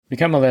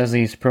Become a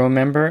Leslie's Pro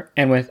member,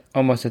 and with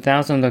almost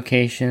 1,000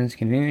 locations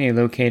conveniently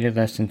located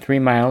less than 3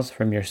 miles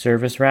from your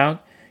service route,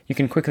 you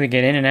can quickly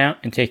get in and out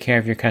and take care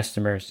of your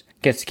customers.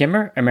 Get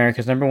Skimmer,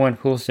 America's #1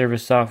 pool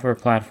service software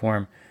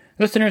platform.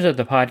 Listeners of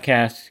the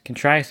podcast can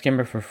try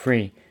Skimmer for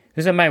free.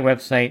 Visit my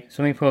website,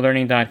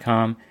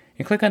 swimmingpoollearning.com,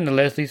 and click on the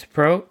Leslie's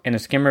Pro and the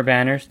Skimmer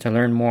banners to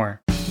learn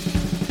more.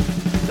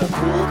 The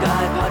Pool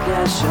Guy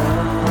Podcast Show.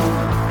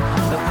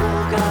 The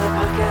Pool Guy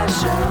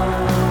Podcast Show.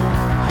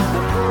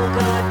 The Pool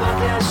Guy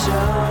Podcast Show.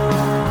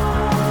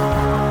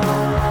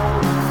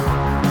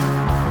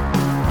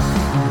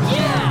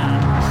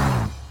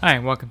 Yeah! Hi,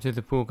 welcome to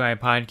the Pool Guy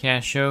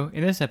Podcast Show.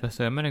 In this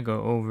episode, I'm going to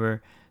go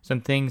over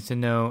some things to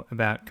know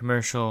about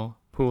commercial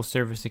pool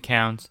service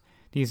accounts.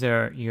 These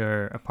are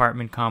your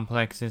apartment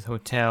complexes,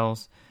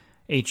 hotels,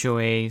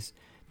 HOAs,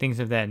 things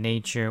of that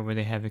nature where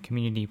they have a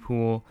community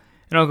pool.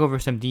 And I'll go over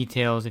some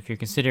details if you're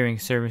considering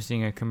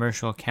servicing a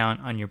commercial account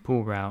on your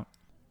pool route.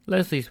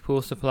 Leslie's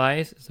Pool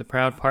Supplies is a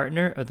proud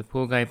partner of the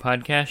Pool Guy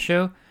Podcast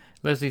Show.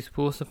 Leslie's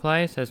Pool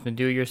Supplies has been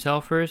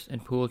do-it-yourselfers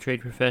and pool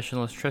trade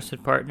professionals'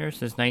 trusted partner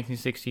since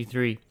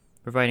 1963,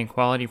 providing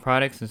quality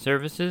products and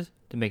services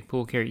to make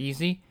pool care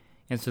easy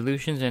and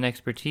solutions and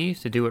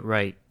expertise to do it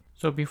right.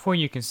 So before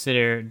you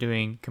consider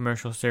doing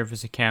commercial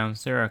service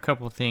accounts, there are a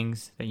couple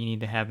things that you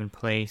need to have in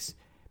place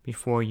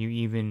before you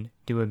even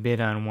do a bid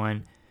on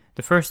one.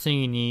 The first thing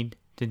you need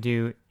to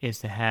do is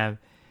to have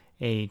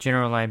a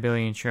general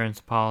liability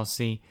insurance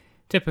policy.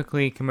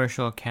 Typically,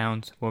 commercial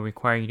accounts will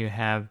require you to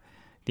have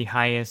the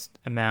highest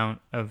amount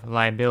of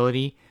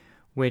liability,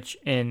 which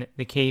in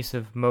the case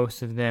of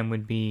most of them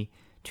would be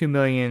 $2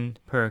 million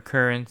per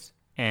occurrence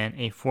and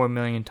a $4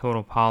 million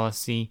total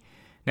policy.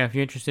 Now, if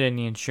you're interested in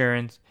the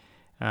insurance,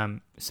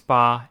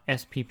 sppa.com,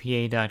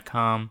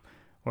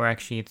 or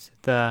actually it's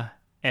the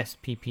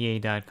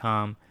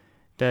sppa.com,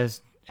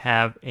 does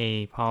have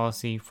a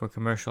policy for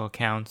commercial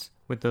accounts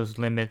with those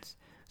limits.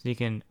 So you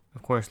can,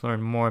 of course,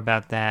 learn more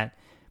about that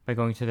by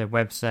going to their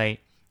website.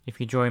 If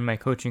you join my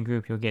coaching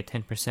group, you'll get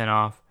 10%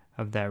 off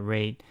of that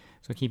rate.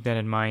 So keep that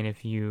in mind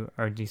if you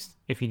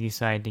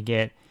decide to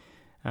get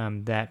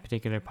that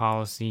particular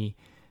policy.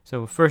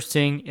 So first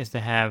thing is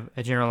to have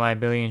a general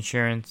liability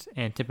insurance,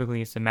 and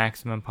typically it's the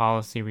maximum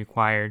policy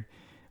required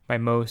by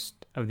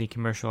most of the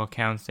commercial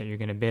accounts that you're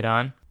going to bid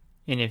on.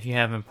 And if you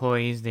have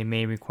employees, they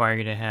may require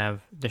you to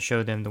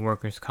show them the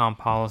workers' comp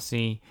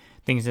policy,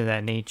 things of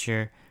that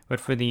nature. But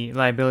for the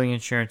liability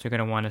insurance, you're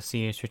going to want to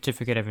see a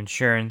certificate of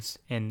insurance,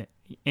 and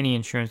any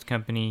insurance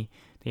company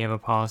they have a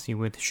policy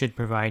with should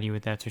provide you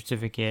with that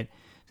certificate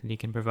so that you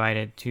can provide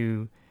it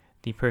to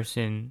the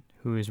person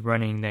who is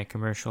running that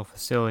commercial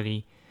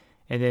facility.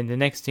 And then the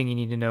next thing you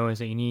need to know is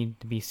that you need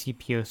to be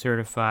CPO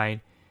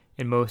certified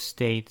in most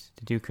states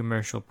to do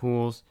commercial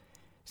pools.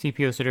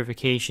 CPO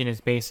certification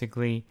is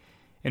basically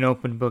an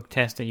open book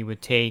test that you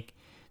would take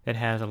that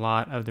has a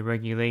lot of the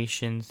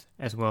regulations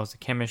as well as the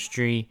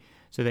chemistry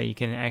so that you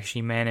can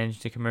actually manage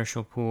the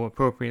commercial pool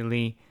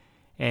appropriately,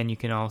 and you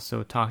can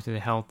also talk to the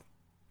health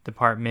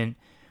department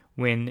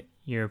when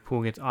your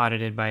pool gets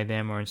audited by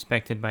them or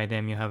inspected by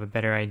them. You'll have a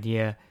better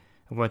idea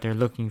of what they're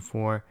looking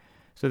for.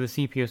 So the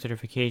CPO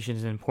certification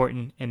is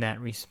important in that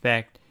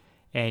respect,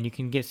 and you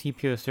can get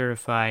CPO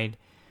certified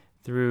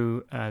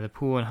through the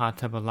Pool and Hot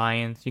Tub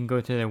Alliance. You can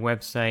go to their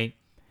website,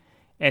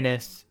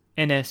 nspf.org,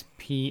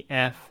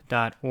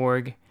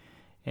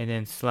 and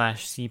then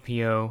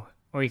 /CPO,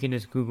 or you can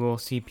just Google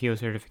CPO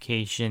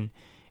certification,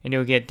 and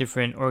you'll get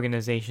different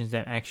organizations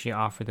that actually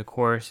offer the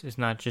course. It's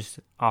not just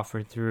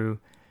offered through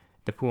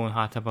the Pool and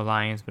Hot Tub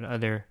Alliance, but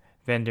other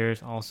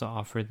vendors also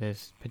offer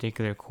this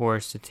particular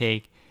course to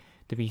take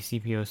to be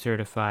CPO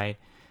certified.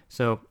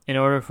 So in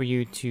order for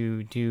you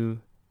to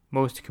do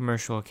most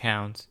commercial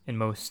accounts in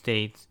most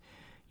states,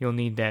 you'll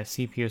need that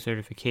CPO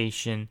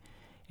certification,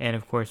 and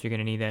of course you're going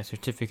to need that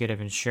certificate of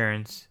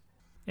insurance.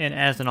 And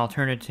as an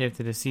alternative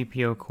to the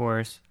CPO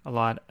course, a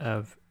lot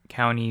of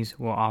counties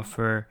will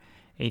offer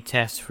a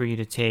test for you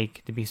to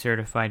take to be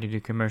certified to do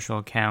commercial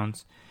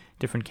accounts.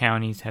 Different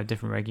counties have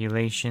different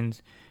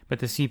regulations, but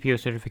the CPO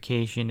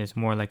certification is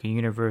more like a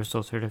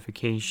universal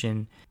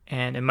certification,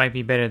 and it might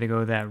be better to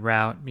go that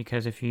route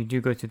because if you do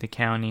go to the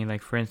county,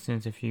 like for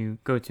instance, if you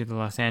go to the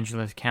Los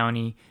Angeles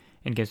County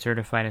and get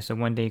certified as a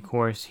one-day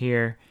course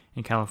here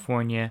in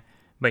California,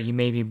 but you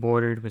may be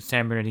bordered with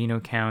San Bernardino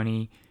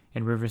County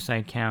and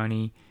Riverside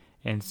County,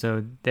 and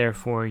so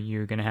therefore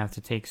you're going to have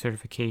to take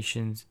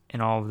certifications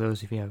in all of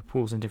those if you have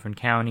pools in different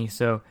counties.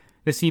 So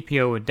the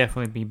CPO would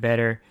definitely be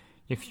better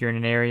if you're in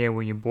an area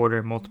where you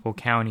border multiple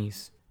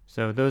counties.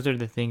 So those are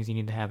the things you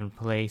need to have in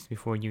place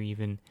before you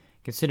even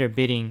consider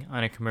bidding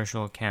on a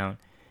commercial account.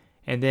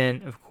 And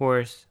then, of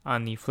course,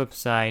 on the flip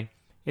side,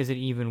 is it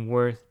even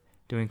worth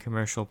doing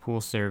commercial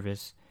pool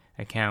service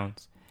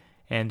accounts?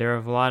 And there are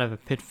a lot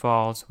of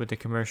pitfalls with the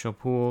commercial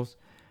pools.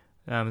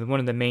 One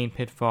of the main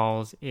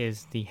pitfalls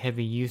is the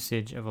heavy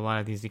usage of a lot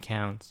of these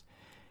accounts.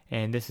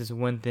 And this is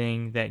one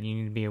thing that you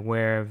need to be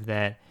aware of,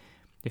 that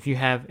if you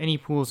have any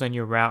pools on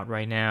your route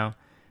right now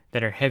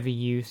that are heavy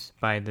use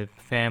by the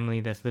family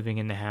that's living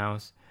in the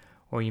house,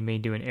 or you may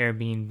do an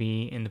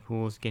Airbnb and the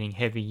pool is getting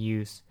heavy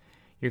use,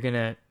 you're going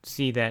to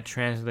see that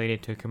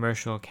translated to a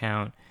commercial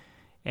account,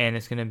 and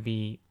it's going to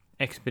be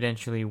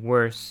exponentially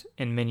worse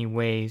in many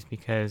ways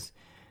because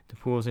the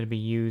pool is going to be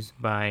used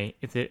by,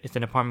 if it's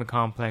an apartment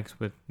complex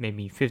with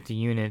maybe 50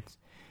 units,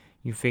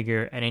 you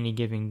figure at any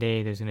given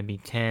day there's going to be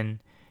 10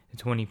 to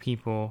 20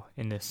 people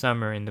in the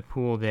summer in the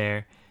pool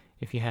there.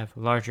 If you have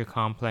larger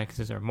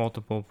complexes or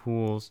multiple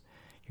pools,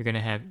 you're going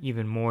to have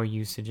even more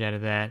usage out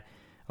of that.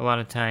 A lot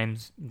of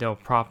times they'll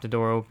prop the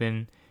door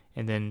open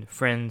and then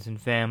friends and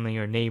family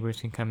or neighbors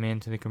can come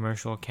into the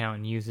commercial account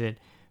and use it.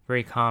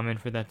 Very common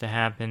for that to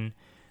happen.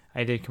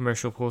 I did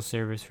commercial pool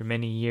service for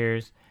many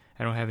years.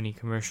 I don't have any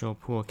commercial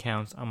pool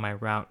accounts on my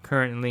route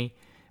currently,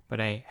 but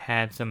I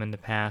had some in the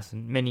past.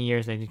 And many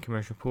years I did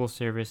commercial pool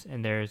service,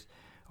 and there's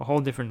a whole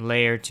different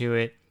layer to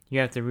it. You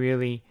have to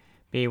really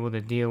be able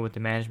to deal with the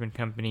management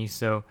company.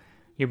 So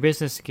your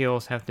business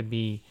skills have to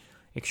be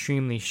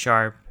extremely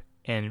sharp,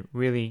 and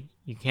really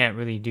you can't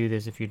really do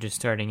this if you're just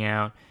starting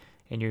out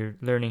and you're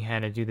learning how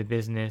to do the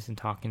business and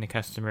talking to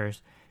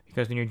customers.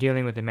 Because when you're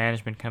dealing with the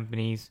management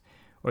companies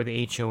or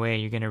the HOA,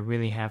 you're going to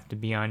really have to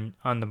be on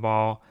the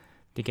ball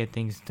to get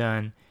things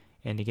done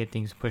and to get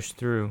things pushed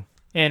through.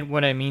 And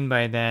what I mean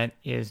by that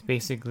is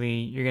basically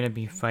you're going to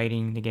be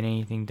fighting to get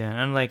anything done.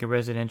 Unlike a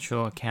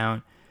residential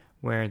account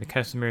where the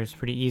customer is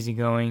pretty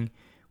easygoing,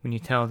 when you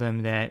tell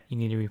them that you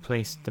need to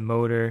replace the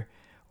motor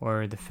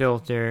or the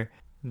filter,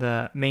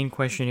 the main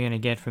question you're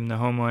going to get from the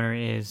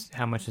homeowner is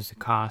how much does it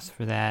cost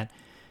for that.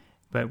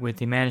 But with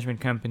the management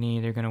company,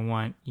 they're going to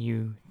want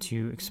you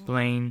to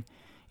explain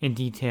in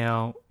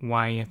detail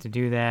why you have to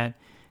do that.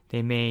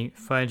 They may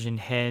fudge and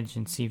hedge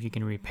and see if you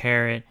can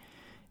repair it,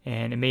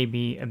 and it may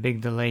be a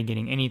big delay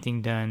getting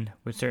anything done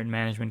with certain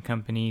management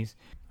companies.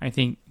 I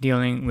think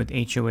dealing with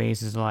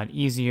HOAs is a lot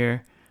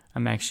easier.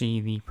 I'm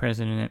actually the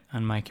president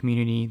on my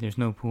community. There's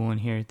no pool in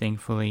here,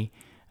 thankfully,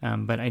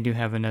 but I do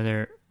have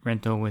another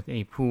rental with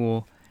a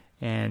pool,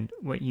 and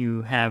what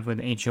you have with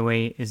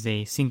HOA is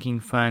a sinking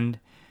fund.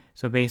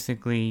 So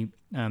basically,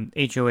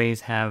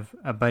 HOAs have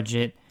a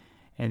budget,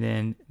 and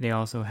then they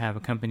also have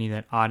a company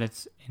that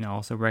audits and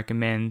also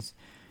recommends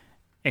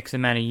X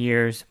amount of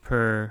years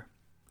per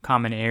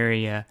common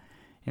area.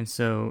 And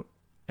so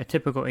a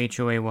typical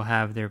HOA will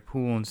have their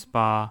pool and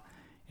spa,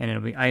 and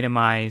it'll be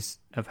itemized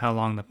of how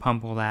long the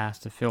pump will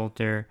last, the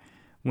filter,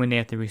 when they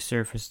have to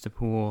resurface the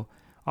pool.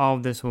 All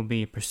of this will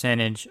be a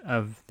percentage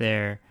of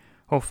their,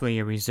 hopefully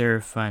a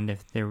reserve fund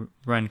if they're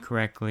run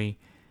correctly.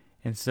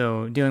 And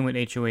so dealing with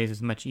HOAs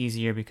is much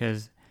easier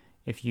because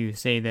if you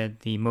say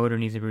that the motor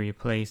needs to be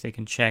replaced, they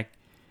can check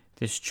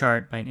this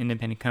chart by an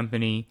independent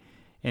company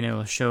and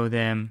it'll show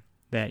them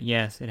that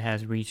yes, it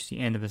has reached the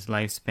end of its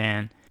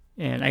lifespan.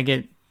 And I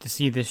get to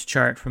see this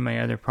chart from my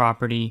other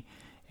property,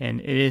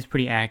 and it is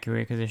pretty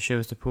accurate because it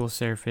shows the pool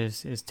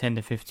surface is 10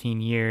 to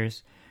 15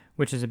 years,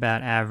 which is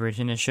about average,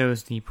 and it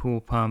shows the pool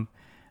pump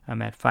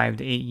at 5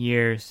 to 8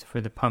 years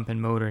for the pump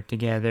and motor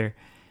together.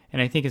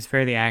 And I think it's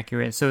fairly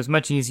accurate. So it's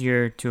much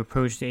easier to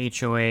approach the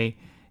HOA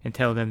and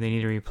tell them they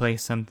need to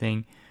replace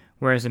something,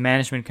 whereas the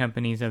management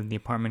companies of the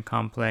apartment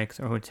complex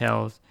or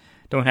hotels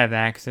don't have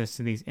access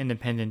to these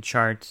independent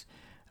charts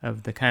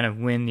of the kind of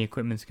when the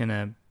equipment's going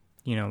to,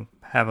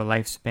 have a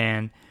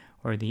lifespan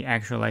or the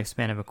actual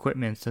lifespan of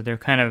equipment. So they're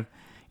kind of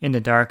in the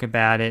dark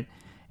about it,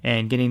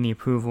 and getting the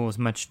approval is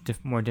much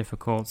more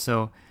difficult.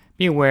 So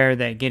be aware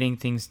that getting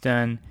things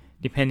done,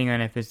 depending on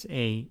if it's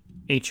a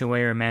HOA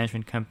or a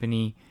management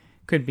company,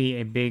 could be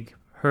a big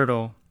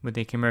hurdle with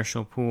a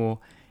commercial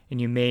pool,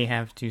 and you may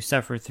have to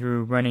suffer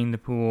through running the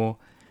pool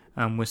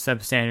with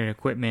substandard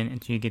equipment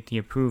until you get the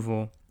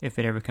approval if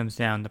it ever comes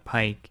down the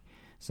pike.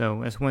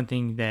 So that's one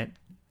thing that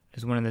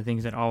is one of the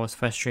things that always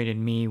frustrated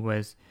me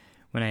was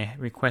when I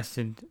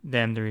requested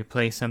them to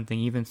replace something,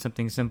 even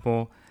something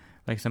simple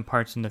like some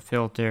parts in the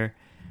filter.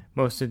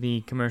 Most of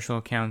the commercial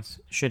accounts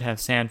should have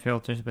sand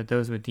filters, but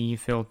those with DE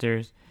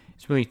filters,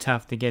 it's really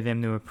tough to get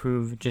them to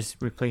approve just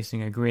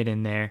replacing a grid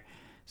in there.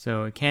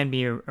 So it can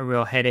be a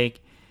real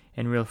headache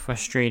and real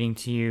frustrating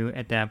to you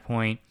at that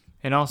point.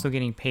 And also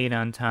getting paid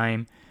on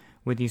time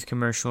with these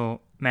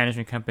commercial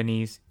management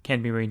companies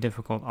can be very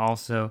difficult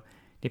also,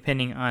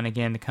 depending on,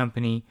 again, the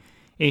company.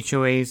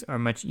 HOAs are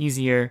much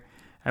easier.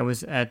 I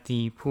was at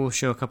the pool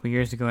show a couple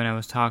years ago and I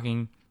was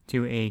talking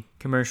to a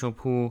commercial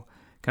pool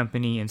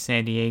company in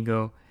San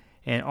Diego,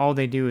 and all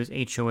they do is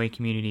HOA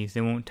communities.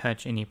 They won't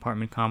touch any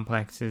apartment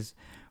complexes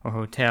or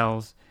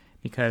hotels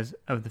because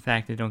of the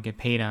fact they don't get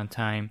paid on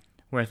time.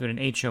 Whereas with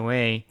an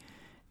HOA,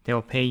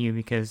 they'll pay you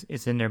because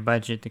it's in their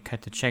budget to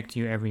cut the check to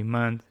you every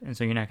month, and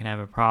so you're not going to have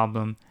a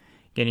problem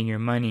getting your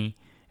money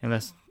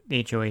unless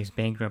the HOA is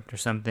bankrupt or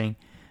something.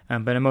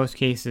 But in most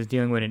cases,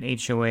 dealing with an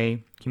HOA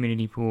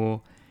community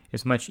pool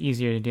is much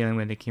easier than dealing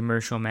with a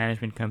commercial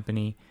management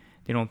company.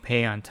 They don't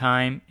pay on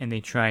time, and they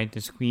try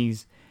to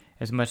squeeze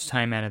as much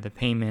time out of the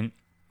payment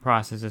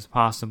process as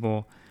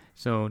possible.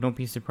 So don't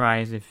be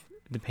surprised if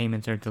the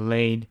payments are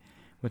delayed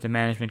with a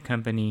management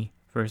company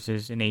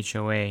versus an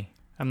HOA.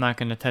 I'm not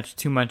going to touch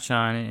too much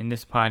on it in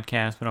this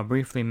podcast, but I'll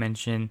briefly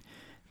mention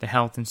the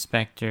health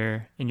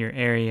inspector in your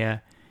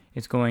area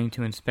is going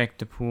to inspect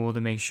the pool to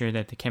make sure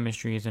that the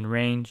chemistry is in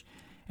range.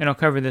 And I'll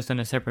cover this on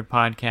a separate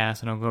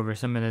podcast, and I'll go over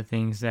some of the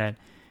things that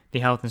the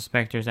health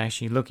inspector is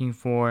actually looking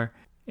for.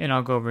 And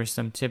I'll go over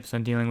some tips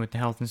on dealing with the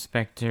health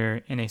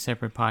inspector in a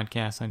separate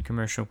podcast on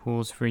commercial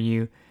pools for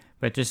you.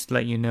 But just to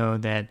let you know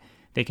that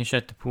they can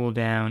shut the pool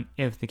down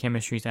if the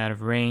chemistry is out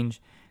of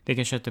range. They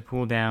can shut the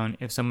pool down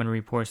if someone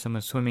reports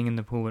someone swimming in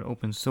the pool with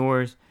open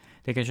sores.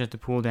 They can shut the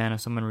pool down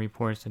if someone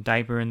reports a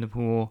diaper in the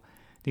pool.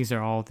 These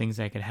are all things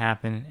that could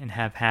happen and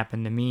have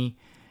happened to me.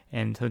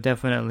 And so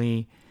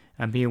definitely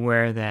be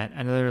aware that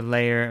another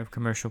layer of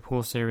commercial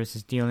pool service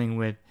is dealing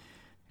with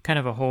kind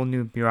of a whole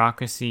new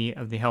bureaucracy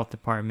of the health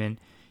department.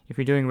 If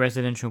you're doing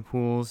residential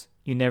pools,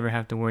 you never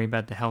have to worry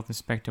about the health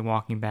inspector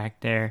walking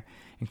back there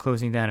and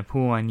closing down a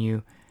pool on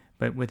you.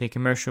 But with a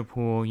commercial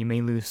pool, you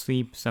may lose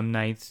sleep some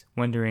nights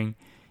wondering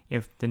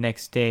if the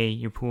next day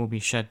your pool will be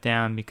shut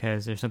down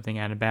because there's something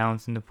out of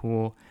balance in the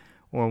pool,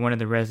 or one of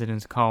the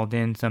residents called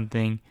in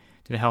something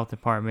to the health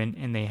department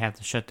and they have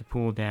to shut the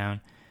pool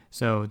down.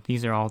 So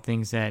these are all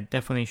things that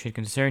definitely should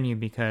concern you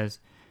because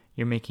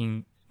you're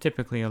making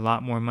typically a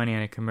lot more money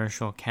on a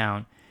commercial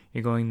account.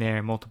 You're going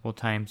there multiple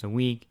times a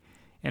week.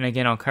 And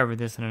again, I'll cover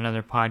this in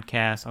another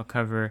podcast. I'll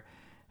cover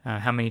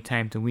how many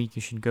times a week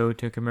you should go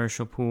to a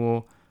commercial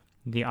pool,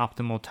 the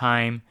optimal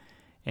time,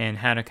 and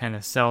how to kind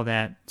of sell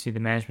that to the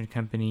management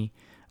company.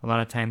 A lot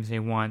of times they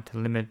want to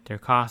limit their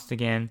cost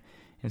again,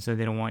 and so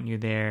they don't want you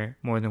there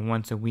more than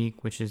once a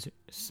week, which is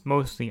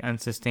mostly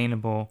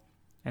unsustainable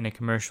in a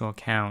commercial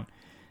account.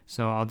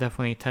 So I'll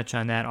definitely touch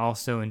on that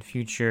also in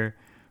future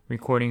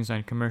recordings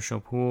on commercial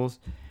pools.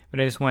 But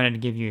I just wanted to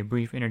give you a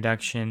brief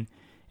introduction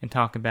and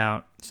talk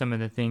about some of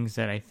the things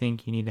that I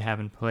think you need to have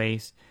in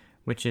place,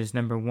 which is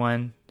number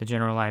 1, the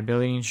general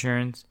liability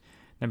insurance,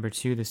 number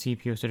 2, the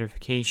CPO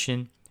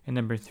certification, and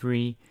number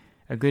 3,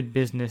 a good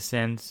business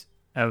sense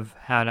of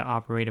how to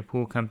operate a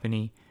pool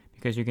company,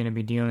 because you're going to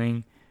be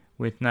dealing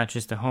with not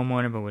just the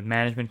homeowner, but with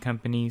management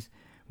companies,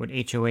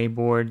 with HOA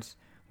boards,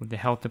 with the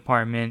health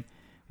department,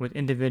 with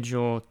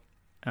individual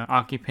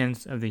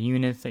occupants of the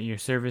units that you're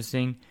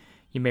servicing.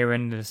 You may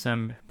run into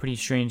some pretty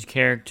strange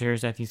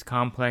characters at these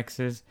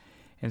complexes,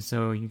 and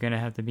so you're going to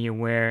have to be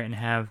aware and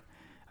have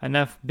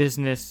enough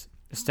business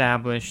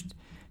established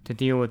to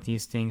deal with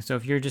these things. So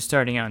if you're just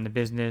starting out in the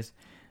business,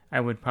 I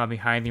would probably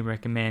highly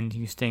recommend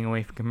you staying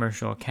away from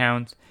commercial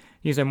accounts.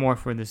 These are more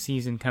for the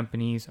seasoned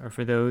companies or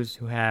for those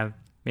who have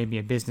maybe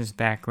a business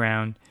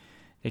background.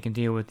 They can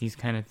deal with these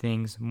kind of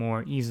things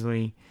more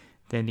easily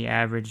than the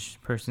average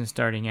person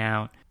starting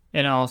out.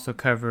 And I'll also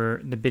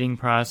cover the bidding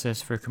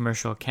process for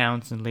commercial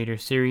accounts in later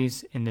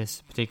series in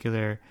this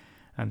particular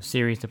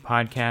series of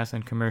podcasts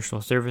on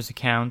commercial service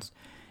accounts.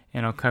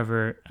 And I'll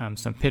cover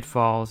some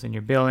pitfalls in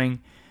your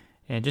billing.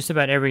 And just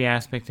about every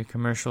aspect of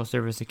commercial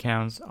service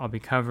accounts I'll be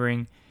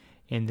covering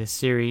in this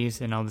series,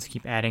 and I'll just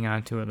keep adding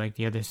on to it like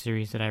the other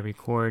series that I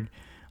record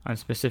on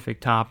specific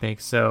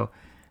topics. So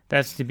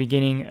that's the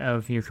beginning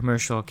of your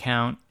commercial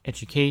account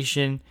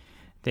education.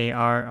 They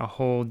are a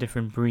whole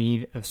different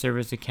breed of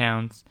service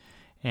accounts,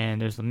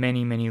 and there's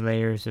many, many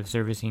layers of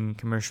servicing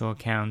commercial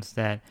accounts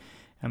that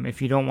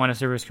if you don't want to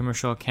service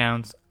commercial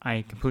accounts,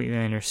 I completely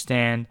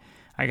understand.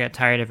 I got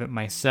tired of it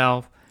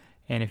myself,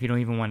 and if you don't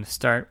even want to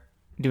start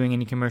doing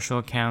any commercial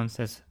accounts,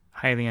 that's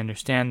highly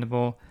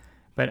understandable.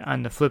 But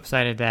on the flip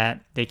side of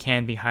that, they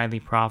can be highly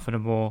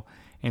profitable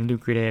and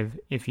lucrative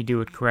if you do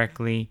it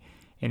correctly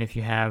and if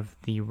you have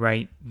the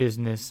right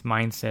business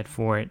mindset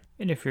for it.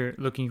 And if you're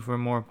looking for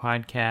more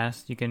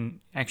podcasts, you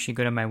can actually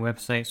go to my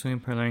website,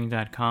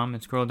 swimmingpoollearning.com,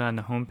 and scroll down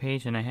the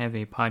homepage, and I have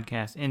a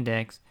podcast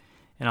index,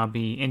 and I'll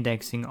be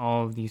indexing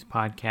all of these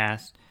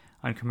podcasts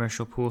on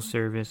commercial pool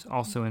service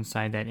also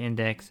inside that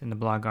index in the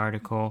blog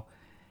article.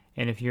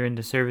 And if you're in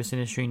the service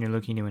industry and you're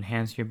looking to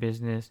enhance your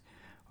business,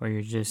 or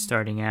you're just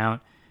starting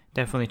out,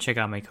 definitely check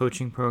out my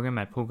coaching program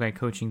at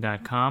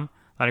poolguycoaching.com.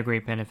 A lot of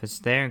great benefits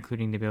there,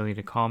 including the ability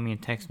to call me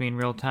and text me in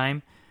real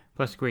time,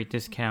 plus great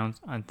discounts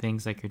on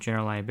things like your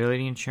general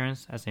liability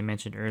insurance, as I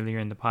mentioned earlier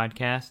in the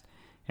podcast,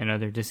 and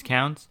other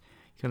discounts.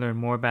 You can learn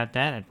more about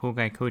that at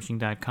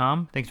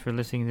poolguycoaching.com. Thanks for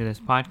listening to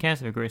this podcast.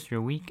 Have a great rest of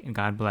your week, and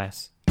God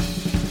bless.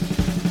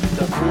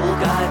 The Pool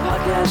Guy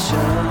Podcast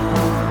Show.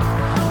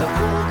 The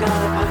Pool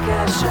Guy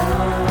Podcast Show.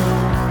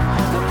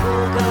 The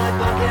Pool Guy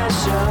Podcast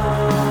Show.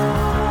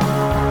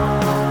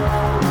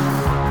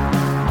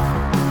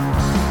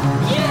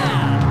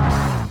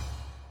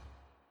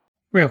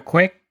 Real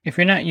quick, if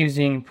you're not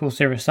using pool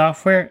service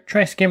software,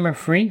 try Skimmer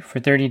free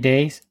for 30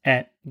 days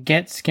at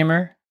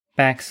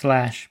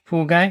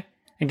getskimmer.com/poolguy.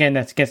 Again,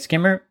 that's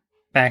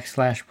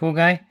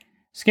getskimmer.com/poolguy.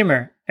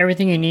 Skimmer,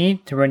 everything you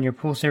need to run your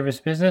pool service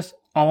business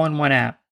all in one app.